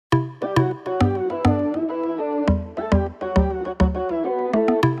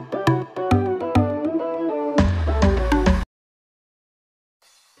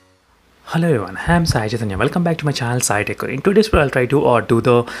Hello everyone, I'm Sai Chaitanya. Welcome back to my channel Sai Tech. In today's video, I'll try to do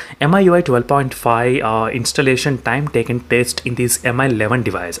the Miui 12.5 installation time taken test in this Mi11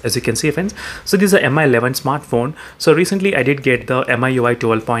 device. As you can see, friends, so this is a Mi11 smartphone. So recently, I did get the Miui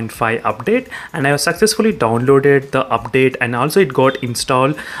 12.5 update, and I have successfully downloaded the update, and also it got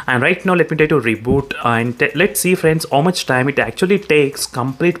installed. And right now, let me try to reboot and let's see, friends, how much time it actually takes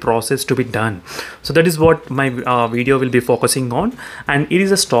complete process to be done. So that is what my video will be focusing on, and it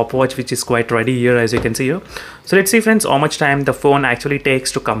is a stopwatch which is quite ready here, as you can see here. So let's see, friends, how much time the phone actually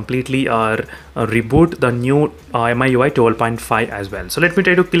takes to completely reboot the new Miui 12.5 as well. So let me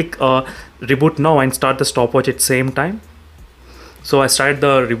try to click reboot now and start the stopwatch at same time. So I started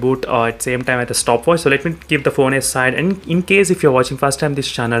the reboot at same time at the stopwatch. So let me keep the phone aside, and in case if you're watching first time this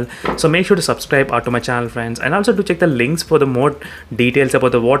channel, so make sure to subscribe to my channel, friends, and also to check the links for the more details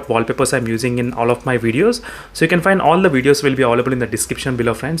about the what wallpapers I'm using in all of my videos. So you can find all the videos will be available in the description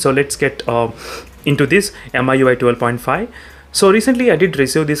below, friends. So let's get into this Miui 12.5. So recently I did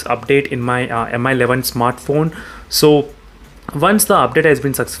receive this update in my Mi11 smartphone. So once the update has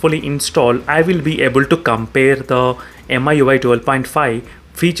been successfully installed, I will be able to compare the Miui 12.5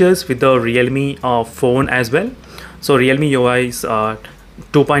 features with the Realme phone as well. So Realme UI's 2.0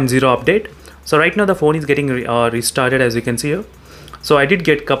 update. So right now the phone is getting restarted, as you can see here. So I did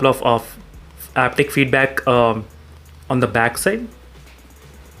get a couple of haptic feedback on the back side.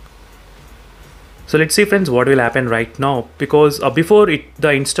 So let's see, friends, what will happen right now, because before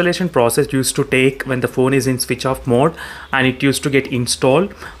the installation process used to take when the phone is in switch off mode and it used to get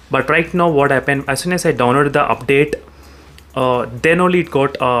installed. But right now what happened, as soon as I downloaded the update, then only it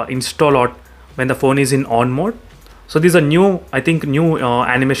got installed when the phone is in on mode. So this is a new, I think, new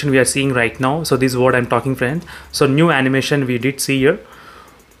animation we are seeing right now. So this is what I'm talking, friends. So new animation we did see here.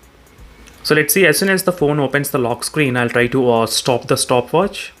 So let's see, as soon as the phone opens the lock screen, I'll try to stop the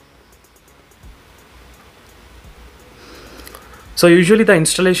stopwatch. So usually the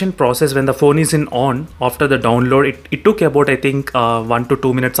installation process when the phone is in on after the download, it took about, I think, 1 to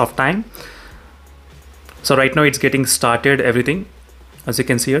 2 minutes of time. So right now it's getting started, everything, as you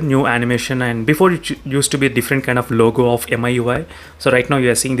can see here, new animation, and before it used to be a different kind of logo of Miui. So right now you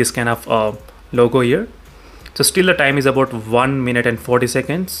are seeing this kind of logo here. So still the time is about 1 minute and 40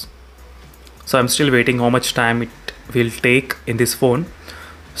 seconds. So I'm still waiting how much time it will take in this phone.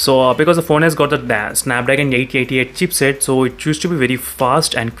 So because the phone has got the Snapdragon 888 chipset, so it used to be very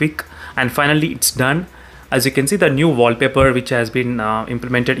fast and quick, and finally it's done. As you can see, the new wallpaper which has been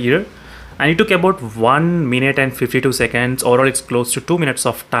implemented here, and it took about 1 minute and 52 seconds. Overall it's close to 2 minutes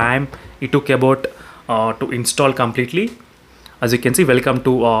of time it took about to install completely. As you can see, welcome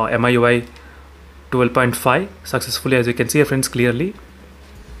to Miui 12.5 successfully, as you can see, friends, clearly.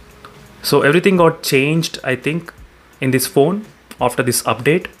 So everything got changed, I think, in this phone after this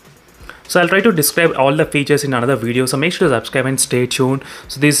update. So I'll try to describe all the features in another video, so make sure to subscribe and stay tuned.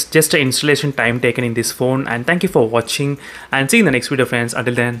 So this is just an installation time taken in this phone, and thank you for watching, and see you in the next video, friends.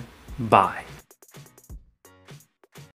 Until then, bye.